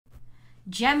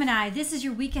Gemini, this is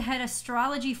your week ahead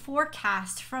astrology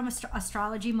forecast from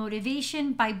Astrology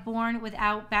Motivation by Born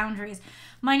Without Boundaries.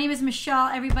 My name is Michelle.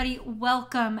 Everybody,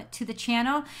 welcome to the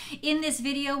channel. In this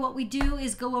video, what we do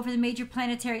is go over the major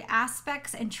planetary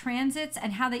aspects and transits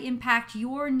and how they impact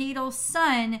your natal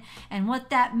sun and what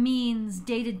that means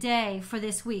day to day for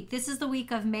this week. This is the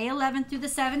week of May 11th through the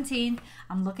 17th.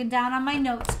 I'm looking down on my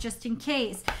notes just in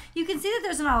case. You can see that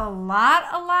there's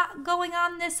not a lot going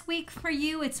on this week for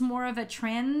you. It's more of a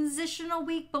transitional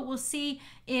week, but we'll see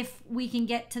if we can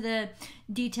get to the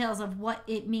details of what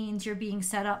it means you're being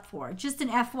set up for. Just an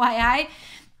FYI.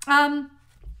 I'm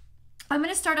going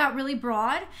to start out really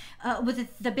broad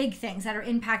with the big things that are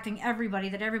impacting everybody,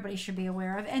 that everybody should be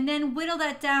aware of, and then whittle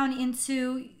that down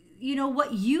into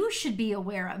what you should be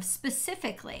aware of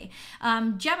specifically,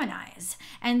 Geminis.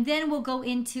 And then we'll go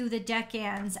into the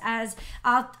decans as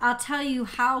I'll tell you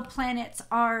how planets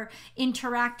are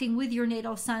interacting with your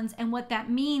natal suns and what that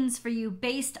means for you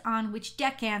based on which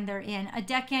decan they're in. A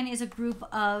decan is a group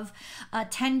of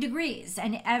 10 degrees,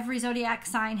 and every zodiac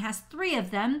sign has 3 of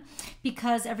them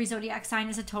because every zodiac sign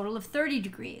is a total of 30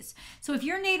 degrees. So if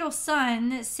your natal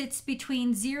sun sits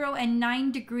between 0 and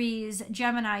 9 degrees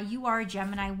Gemini, you are a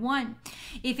Gemini 1.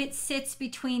 If it sits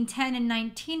between 10 and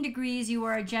 19 degrees, you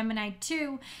are a Gemini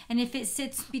 2. And if it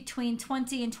sits between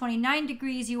 20 and 29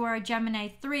 degrees, you are a Gemini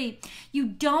 3. You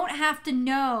don't have to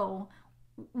know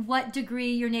what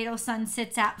degree your natal sun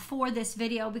sits at for this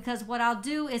video, because what I'll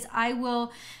do is I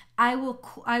will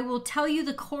tell you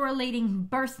the correlating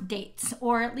birth dates,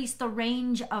 or at least the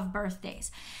range of birthdays.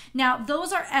 Now,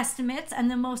 those are estimates, and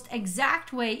the most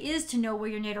exact way is to know where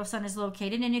your natal sun is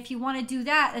located. And if you want to do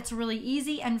that, it's really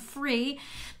easy and free.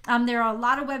 There are a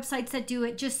lot of websites that do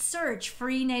it. Just search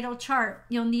free natal chart.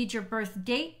 You'll need your birth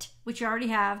date, which you already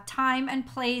have, time and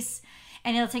place,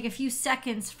 and it'll take a few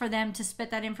seconds for them to spit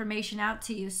that information out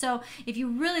to you. So if you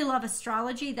really love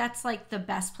astrology, that's like the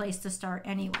best place to start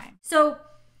anyway. So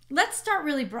let's start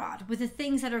really broad with the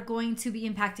things that are going to be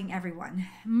impacting everyone.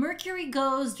 Mercury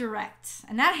goes direct,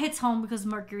 and that hits home because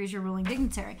Mercury is your ruling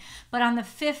dignitary. But on the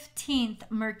 15th,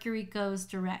 Mercury goes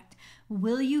direct.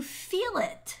 Will you feel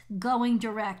it going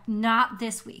direct? Not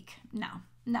this week. No.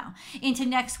 Into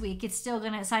next week, it's still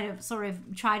going to sort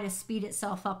of try to speed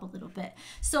itself up a little bit.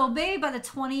 So maybe by the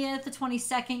 20th, the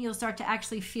 22nd, you'll start to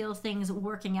actually feel things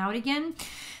working out again.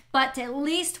 But at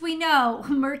least we know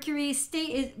Mercury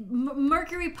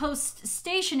post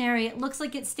stationary. It looks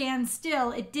like it stands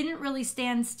still. It didn't really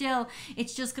stand still.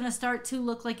 It's just going to start to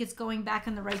look like it's going back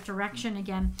in the right direction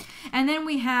again. And then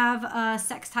we have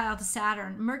sextile to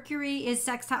Saturn. Mercury is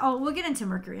sextile. Oh, we'll get into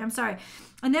Mercury. I'm sorry.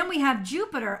 And then we have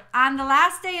Jupiter on the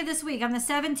last day of this week, on the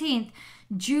 17th.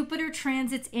 Jupiter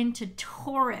transits into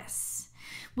Taurus,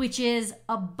 which is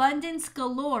abundance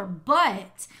galore.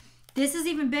 But this is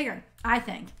even bigger, I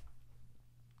think.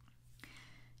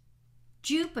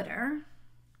 Jupiter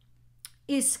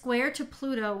is square to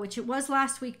Pluto, which it was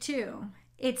last week too.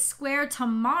 It's square to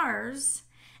Mars,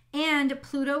 and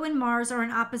Pluto and Mars are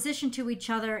in opposition to each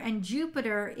other, and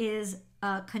Jupiter is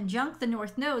conjunct the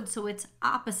North Node, so it's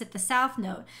opposite the South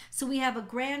Node. So we have a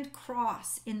grand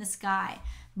cross in the sky.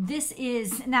 This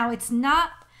is, now it's not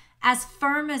as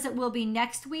firm as it will be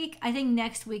next week. I think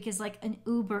next week is like an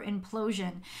uber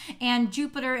implosion. And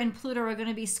Jupiter and Pluto are going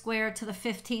to be square to the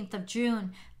 15th of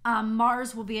June.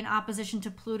 Mars will be in opposition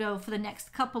to Pluto for the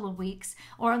next couple of weeks,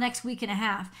 or next week and a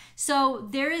half. So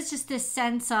there is just this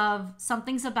sense of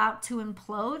something's about to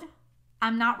implode.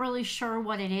 I'm not really sure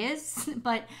what it is,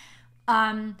 but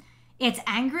it's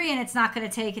angry and it's not going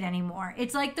to take it anymore.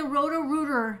 It's like the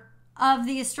roto-rooter of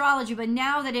the astrology, but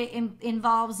now that it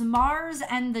involves Mars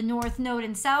and the North Node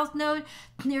and South Node,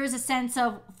 there's a sense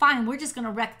of, fine, we're just going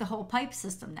to wreck the whole pipe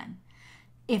system then.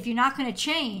 If you're not going to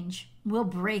change, we'll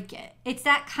break it. It's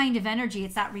that kind of energy.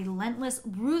 It's that relentless,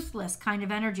 ruthless kind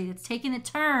of energy that's taking a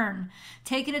turn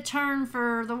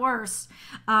for the worse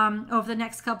over the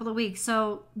next couple of weeks.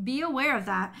 So be aware of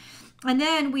that. And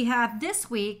then we have this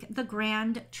week the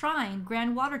grand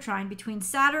water trine between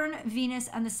Saturn, Venus,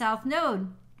 and the South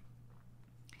Node,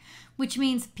 which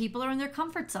means people are in their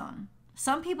comfort zone.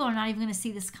 Some people are not even going to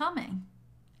see this coming.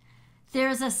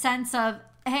 There's a sense of,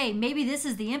 hey, maybe this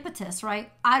is the impetus,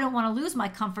 right? I don't want to lose my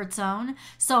comfort zone,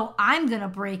 so I'm going to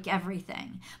break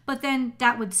everything. But then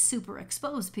that would super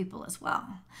expose people as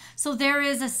well. So there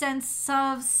is a sense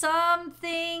of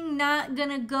something not going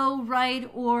to go right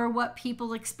or what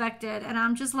people expected. And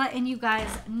I'm just letting you guys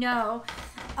know.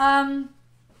 And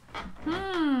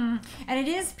it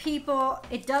is people,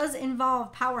 it does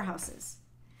involve powerhouses.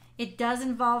 It does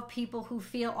involve people who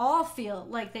all feel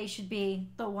like they should be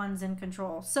the ones in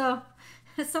control. So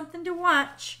it's something to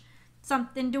watch.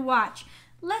 something to watch.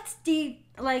 Let's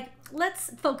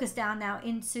focus down now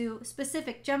into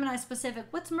specific, Gemini specific.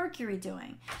 What's Mercury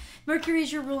doing? Mercury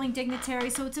is your ruling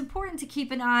dignitary, so it's important to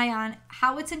keep an eye on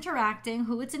how it's interacting,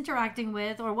 who it's interacting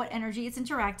with, or what energy it's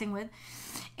interacting with,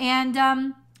 and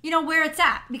you know, where it's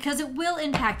at, because it will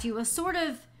impact you. It'll sort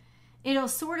of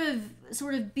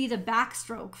be the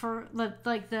backstroke for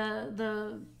like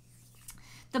the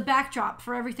backdrop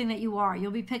for everything that you are.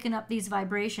 You'll be picking up these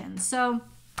vibrations. So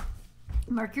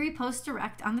Mercury post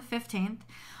direct on the 15th.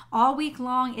 All week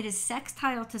long, it is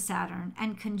sextile to Saturn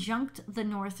and conjunct the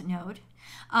North Node.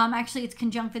 Actually, it's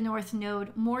conjunct the North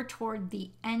Node more toward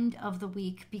the end of the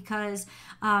week, because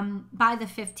by the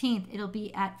 15th, it'll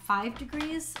be at 5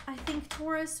 degrees, I think,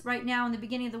 Taurus. Right now, in the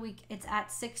beginning of the week, it's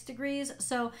at 6 degrees.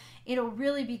 So it'll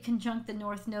really be conjunct the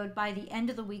North Node by the end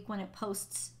of the week when it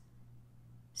posts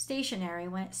stationary,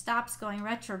 when it stops going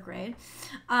retrograde.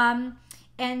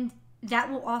 And that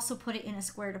will also put it in a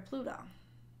square to Pluto.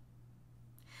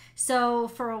 So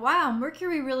for a while,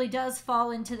 Mercury really does fall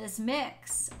into this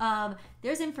mix of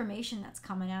there's information that's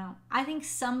coming out. I think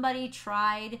somebody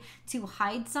tried to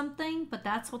hide something, but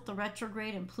that's what the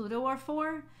retrograde and Pluto are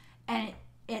for. And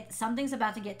something's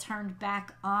about to get turned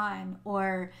back on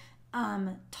or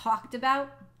talked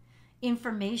about.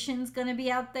 Information's going to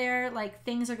be out there. Like,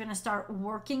 things are going to start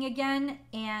working again,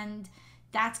 and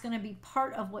that's going to be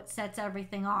part of what sets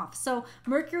everything off. So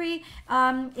Mercury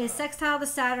is sextile to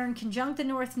Saturn, conjunct the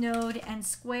North Node, and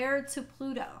square to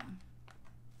Pluto.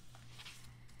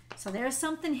 So there's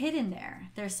something hidden there.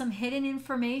 There's some hidden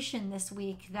information this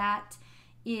week that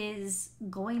is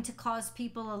going to cause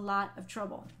people a lot of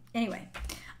trouble. Anyway,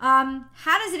 how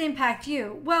does it impact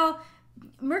you? Well,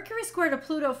 Mercury square to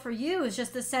Pluto for you is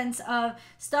just a sense of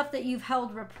stuff that you've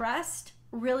held repressed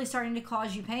really starting to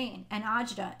cause you pain and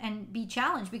agita and be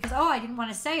challenged because, oh, I didn't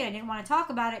want to say it. I didn't want to talk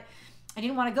about it. I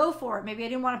didn't want to go for it. Maybe I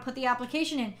didn't want to put the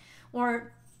application in,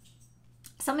 or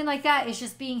something like that is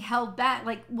just being held back.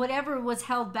 Like, whatever was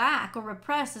held back or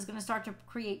repressed is going to start to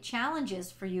create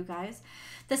challenges for you guys.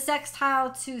 The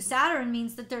sextile to Saturn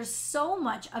means that there's so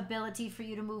much ability for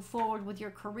you to move forward with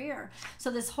your career.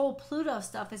 So this whole Pluto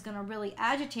stuff is going to really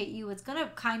agitate you. It's going to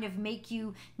kind of make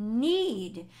you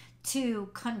need to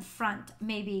confront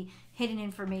maybe hidden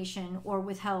information or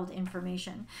withheld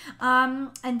information.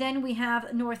 And then we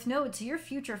have North Node. So your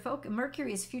future focus,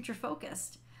 Mercury is future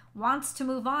focused, wants to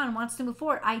move on, wants to move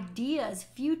forward. Ideas,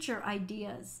 future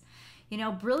ideas, you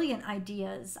know, brilliant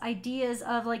ideas, ideas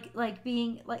of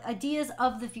being ideas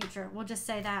of the future. We'll just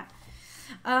say that.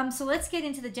 So let's get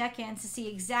into the decans to see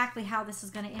exactly how this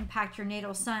is going to impact your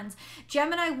natal suns.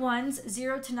 Gemini ones,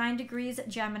 0 to 9 degrees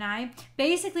Gemini.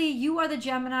 Basically, you are the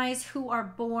Geminis who are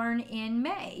born in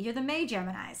May. You're the May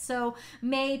Geminis. So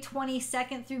May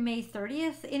 22nd through May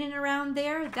 30th, in and around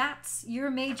there, that's your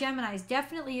May Geminis.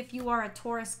 Definitely if you are a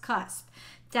Taurus cusp,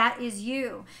 that is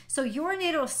you. So your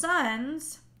natal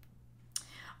suns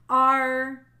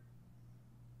are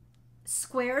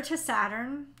square to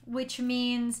Saturn, which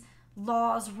means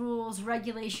laws, rules,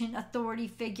 regulation, authority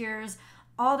figures,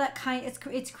 all that kind.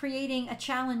 It's creating a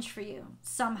challenge for you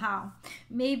somehow.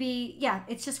 Maybe, yeah,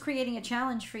 it's just creating a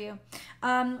challenge for you.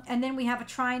 And then we have a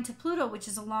trine to Pluto, which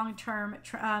is a long-term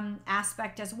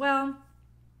aspect as well.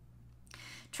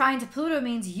 Trine to Pluto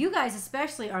means you guys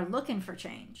especially are looking for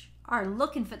change, are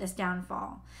looking for this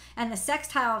downfall. And the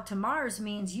sextile to Mars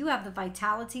means you have the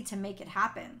vitality to make it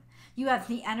happen. You have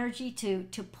the energy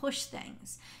to push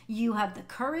things. You have the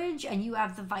courage and you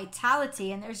have the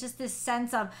vitality. And there's just this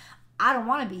sense of, I don't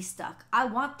want to be stuck. I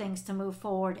want things to move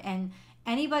forward. And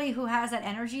anybody who has that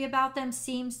energy about them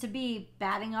seems to be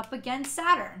batting up against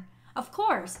Saturn. Of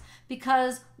course,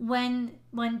 because when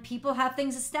people have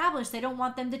things established, they don't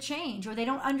want them to change, or they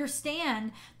don't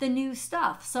understand the new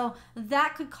stuff. So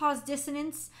that could cause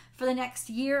dissonance for the next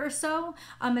year or so.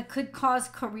 It could cause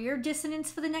career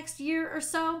dissonance for the next year or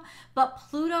so. But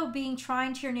Pluto being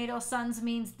trine to your natal suns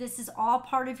means this is all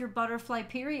part of your butterfly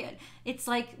period. It's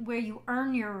like where you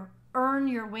earn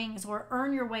your wings or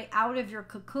earn your way out of your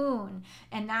cocoon,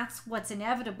 and that's what's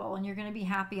inevitable, and you're going to be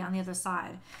happy on the other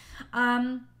side.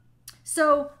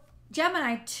 So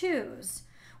Gemini 2s,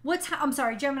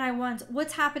 Gemini 1s,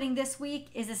 what's happening this week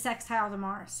is a sextile to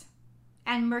Mars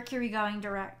and Mercury going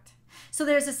direct. So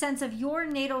there's a sense of your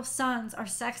natal suns are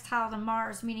sextile to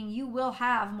Mars, meaning you will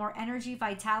have more energy,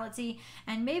 vitality,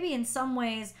 and maybe in some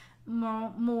ways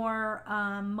more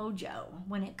mojo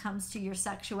when it comes to your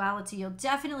sexuality. You'll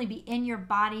definitely be in your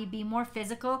body, be more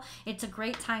physical. It's a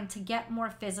great time to get more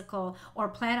physical or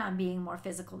plan on being more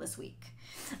physical this week.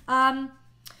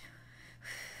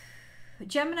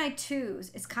 Gemini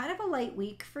 2s, it's kind of a light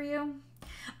week for you.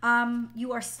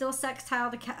 You are still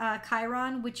sextile to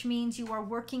Chiron, which means you are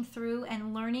working through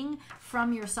and learning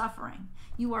from your suffering.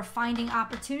 You are finding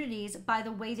opportunities by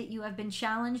the way that you have been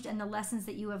challenged and the lessons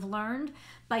that you have learned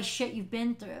by shit you've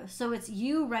been through. So it's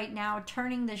you right now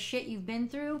turning the shit you've been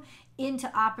through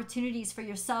into opportunities for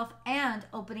yourself and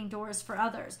opening doors for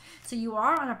others. So you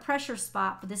are on a pressure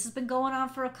spot, but this has been going on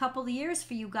for a couple of years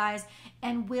for you guys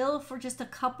and will for just a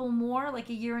couple more, like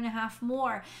a year and a half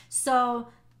more. So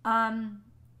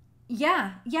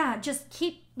just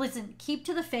keep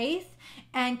to the faith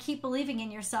and keep believing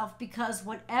in yourself, because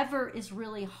whatever is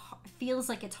really feels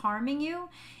like it's harming you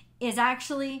is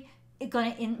actually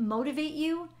going to motivate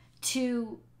you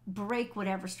to break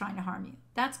whatever's trying to harm you.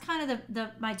 That's kind of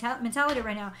the mentality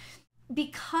right now.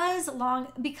 Because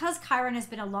Chiron has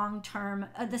been a long-term,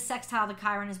 the sextile to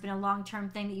Chiron has been a long-term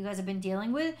thing that you guys have been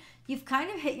dealing with, you've kind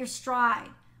of hit your stride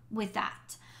with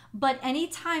that. But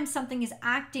anytime something is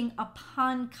acting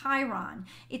upon Chiron,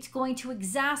 it's going to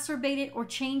exacerbate it or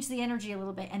change the energy a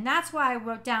little bit. And that's why I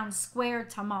wrote down square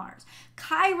to Mars.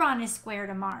 Chiron is square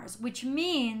to Mars, which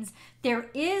means there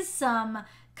is some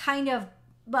kind of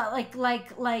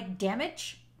like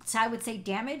damage. So I would say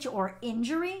damage or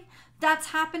injury that's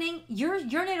happening. Your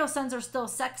natal suns are still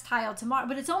sextile to Mars,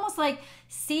 but it's almost like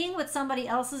seeing what somebody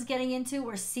else is getting into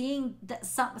or seeing that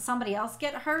somebody else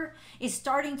get hurt is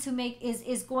starting to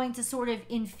is going to sort of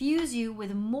infuse you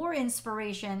with more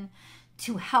inspiration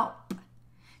to help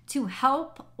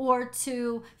or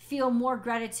to feel more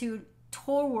gratitude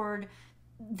toward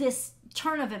this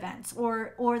turn of events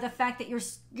or the fact that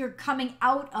you're coming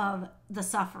out of the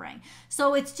suffering.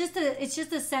 So it's just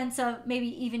a sense of maybe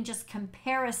even just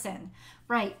comparison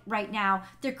right now.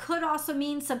 There could also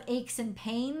mean some aches and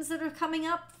pains that are coming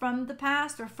up from the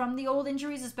past or from the old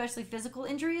injuries, especially physical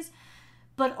injuries.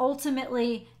 But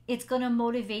ultimately, it's going to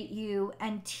motivate you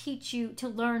and teach you to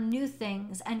learn new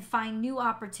things and find new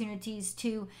opportunities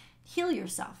to heal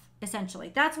yourself.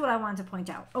 Essentially, that's what I wanted to point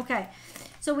out. Okay,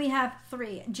 so we have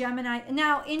 3 Gemini.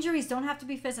 Now, injuries don't have to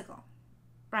be physical,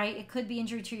 right? It could be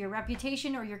injury to your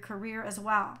reputation or your career as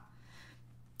well,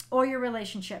 or your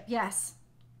relationship. Yes,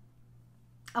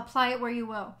 apply it where you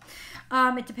will.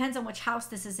 It depends on which house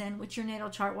this is in, which your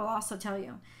natal chart will also tell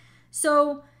you.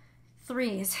 So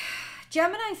 3s,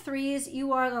 Gemini 3s.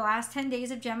 You are the last 10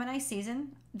 days of Gemini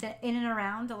season, in and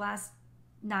around the last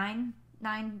nine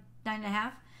and a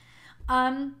half.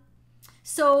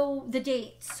 So the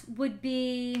dates would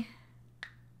be,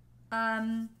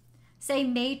 say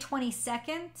May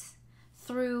 22nd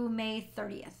through May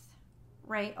 30th,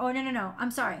 right? Oh, no. I'm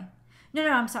sorry.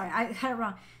 I'm sorry. I had it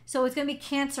wrong. So it's going to be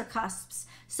Cancer cusps.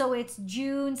 So it's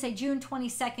June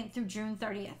 22nd through June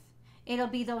 30th. It'll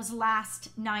be those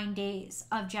last 9 days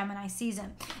of Gemini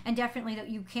season. And definitely that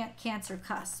you can't Cancer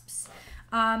cusps.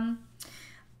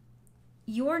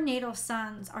 Your natal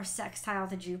suns are sextile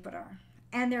to Jupiter,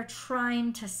 and they're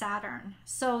trine to Saturn.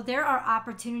 So there are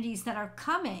opportunities that are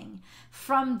coming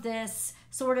from this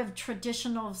sort of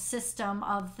traditional system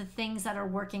of the things that are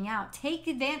working out. Take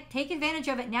advantage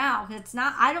of it now. It's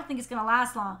not, I don't think it's going to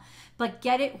last long, but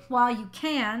get it while you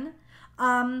can.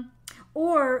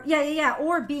 Or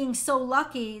being so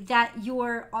lucky that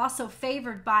you're also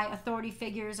favored by authority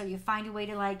figures, or you find a way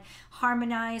to like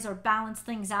harmonize or balance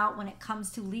things out when it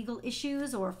comes to legal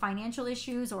issues or financial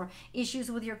issues or issues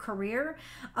with your career.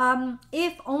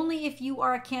 If you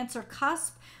are a Cancer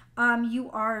cusp, you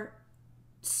are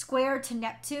square to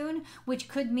Neptune, which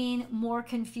could mean more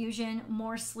confusion,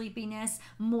 more sleepiness,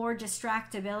 more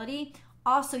distractibility.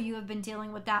 Also, you have been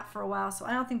dealing with that for a while, so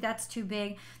I don't think that's too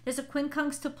big. There's a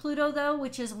quincunx to Pluto, though,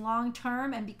 which is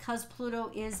long-term, and because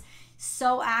Pluto is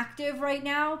so active right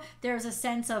now, there's a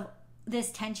sense of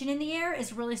this tension in the air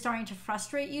is really starting to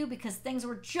frustrate you because things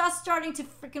were just starting to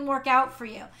freaking work out for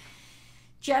you.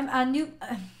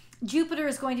 Jupiter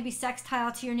is going to be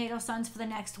sextile to your natal suns for the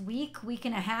next week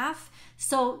and a half,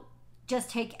 so just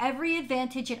take every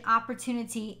advantage and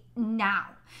opportunity now.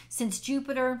 Since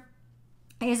Jupiter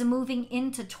is moving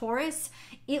into Taurus,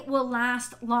 it will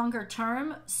last longer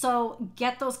term. So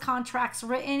get those contracts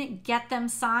written, get them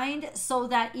signed, so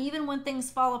that even when things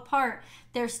fall apart,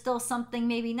 there's still something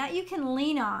maybe not you can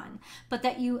lean on, but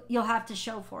that you'll have to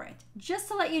show for it. Just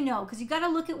to let you know, because you got to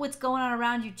look at what's going on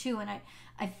around you too. And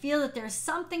I feel that there's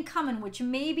something coming which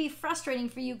may be frustrating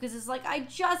for you, because it's like, I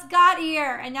just got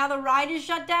here and now the ride is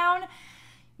shut down.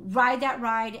 Ride that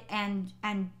ride and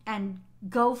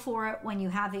go for it when you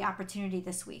have the opportunity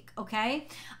this week, okay?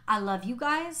 I love you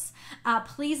guys.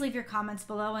 Please leave your comments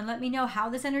below and let me know how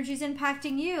this energy is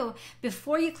impacting you.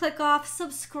 Before you click off,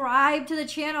 subscribe to the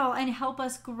channel and help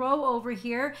us grow over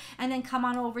here, and then come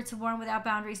on over to Born Without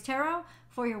Boundaries Tarot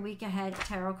for your week ahead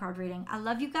tarot card reading. I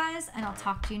love you guys, and I'll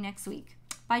talk to you next week.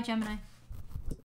 Bye, Gemini.